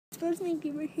Thursday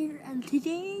Gamer here, and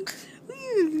today we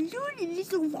are doing this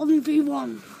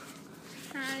 1v1.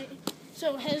 Alright,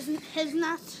 so his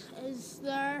net is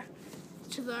there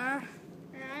to there,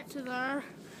 right to there.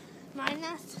 My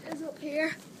net is up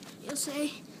here. You'll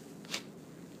see.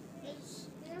 It's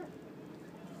here.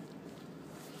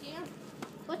 Here.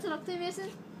 What's it up to, Mason?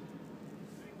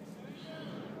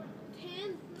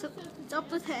 10. It's up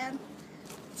to 10.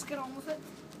 Let's get on with it.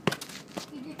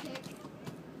 You can kick.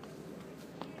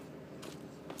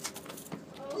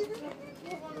 Oh, we're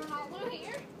going to hollow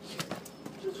here.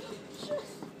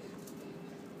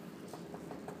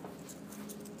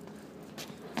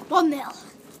 1-0.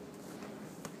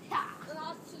 Yeah. And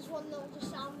that's just 1-0 to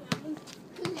Sam Lemon.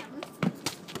 And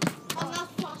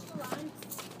that's past the line.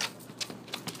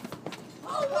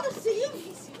 Oh, what a save!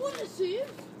 What a save!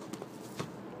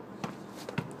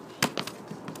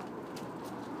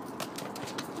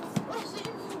 What a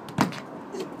save!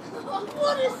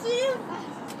 What a save!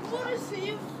 What a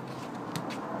save!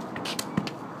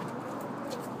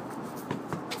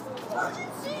 What a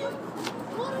save!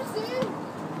 What a save!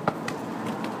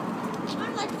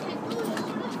 I'm like 10 goals,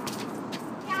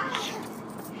 yeah.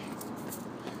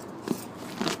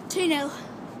 2-0.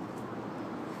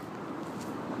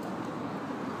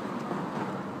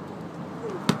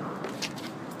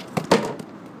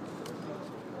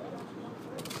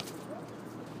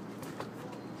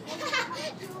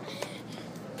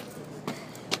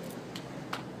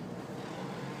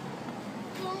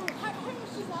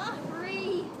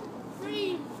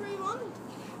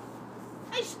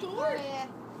 I scored. Oh, yeah.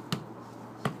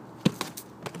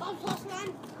 Oh, plus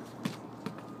 1.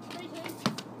 3-2.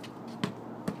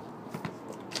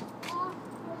 Oh,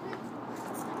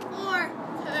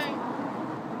 4-2.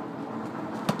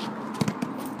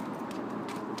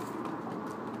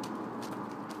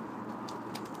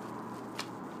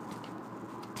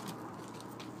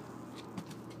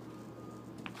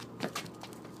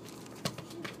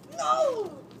 No!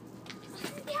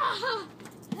 yeah.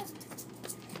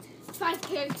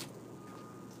 5-2.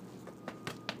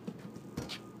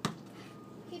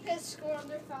 Keep his score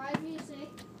under 5, you see.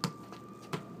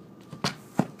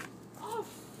 Oh.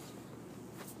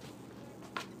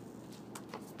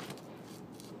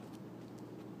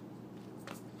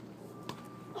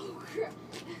 Oh, crap.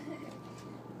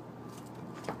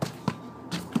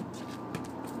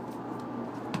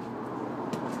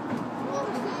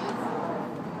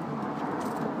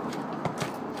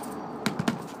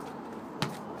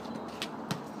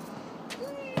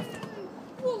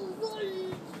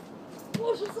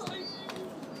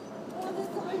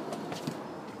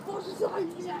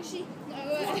 He's actually No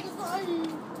way.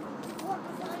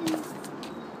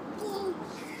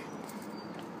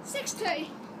 6-2.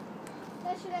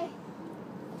 Literally.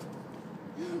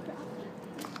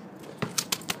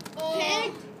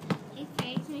 Pig. He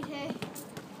faked me too.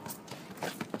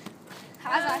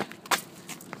 Has I?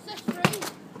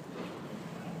 6-3.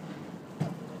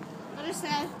 Like I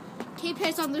said, keep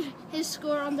his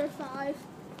score under 5.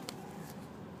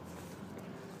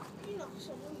 You know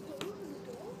someone who in the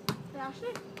door?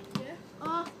 Actually? Yeah.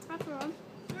 Oh, that's wrong.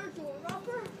 You're a door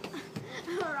rapper.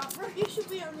 I'm a rapper. You should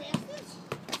be arrested.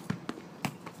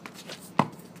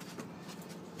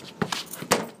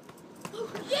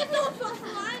 Yeah, no, it's not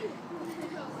mine.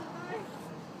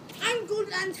 I'm good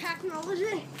at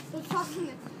technology. But fucking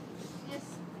it. Yes.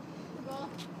 The ball.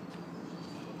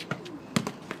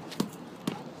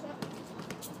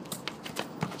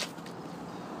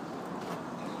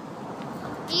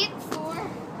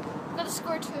 Gotta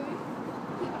score 2. Keep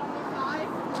it under 5.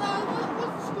 So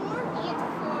what's the score?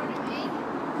 8-4 to me.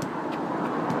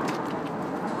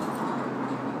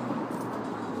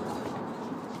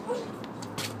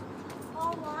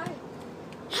 All mine.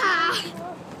 Ha!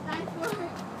 9-4.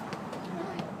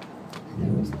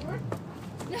 Who scored?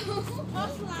 No.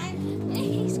 Plus line. Yeah,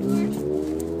 he scored.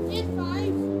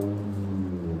 8-5.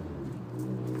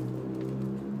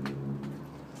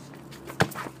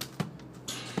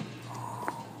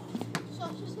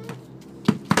 Sausage head.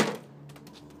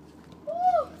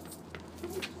 Oh!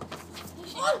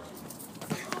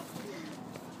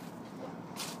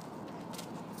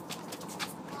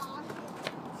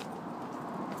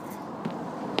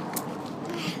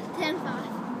 10-5.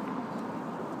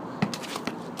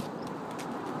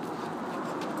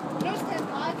 No, it's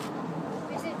 10-5.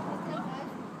 Is it? It's 10-5.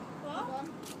 What? 1.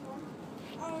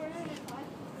 Oh, really?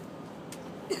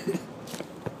 10-5.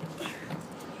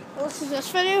 Well, this is this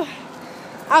video.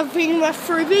 I've been with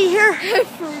Fruby here.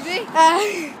 Fruby?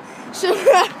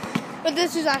 But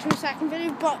this is actually my second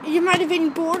video. But you might have been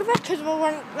bored of it because we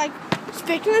weren't like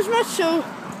speaking as much. So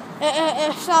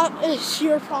if that is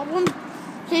your problem,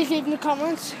 please leave in the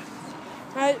comments.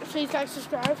 Alright, please like,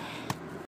 subscribe.